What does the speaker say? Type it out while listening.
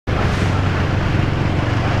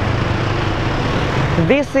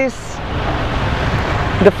this is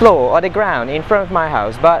the floor or the ground in front of my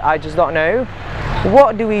house, but I just don't know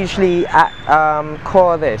what do we usually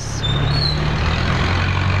call this.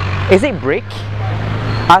 Is it brick?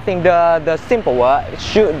 I think the simple word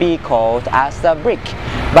should be called as a brick,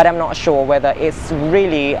 but I'm not sure whether it's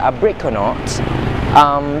really a brick or not,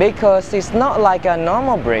 because it's not like a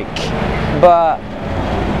normal brick, but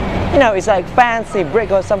you know, it's like fancy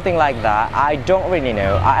brick or something like that. I don't really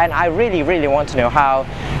know, and I really want to know how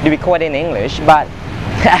do we call it in English, but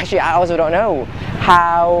actually I also don't know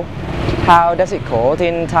how does it called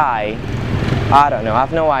in Thai. I don't know, I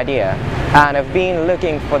have no idea, and I've been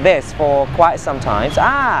looking for this for quite some time.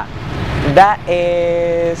 That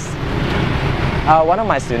is one of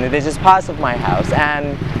my students. They just passed of my house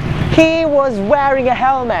and he was wearing a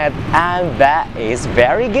helmet, and that is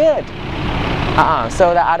very good.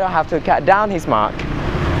 So that I don't have to cut down his mark,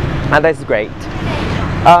 and that's great.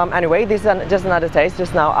 Anyway, this is just another taste.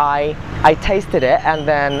 Just now I tasted it, and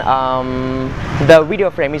then the video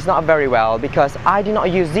frame is not very well because I did not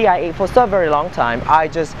use ZI-8 for so very long time. I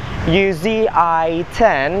just use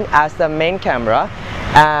ZI-10 as the main camera,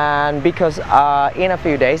 and because in a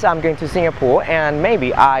few days I'm going to Singapore, and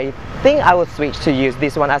maybe I think I will switch to use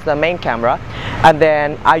this one as the main camera, and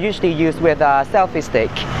then I usually use with a selfie stick,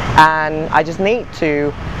 and I just need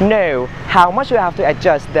to know how much I have to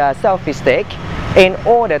adjust the selfie stick in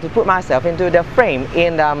order to put myself into the frame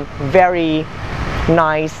in a very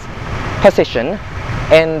nice position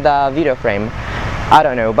in the video frame. I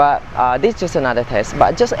don't know, but this is just another test,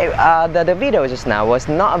 but just the video just now was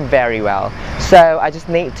not very well, so I just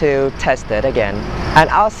need to test it again, and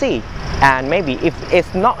I'll see, and maybe if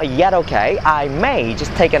it's not yet okay, I may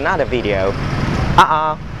just take another video.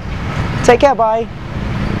 Take care, bye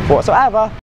whatsoever.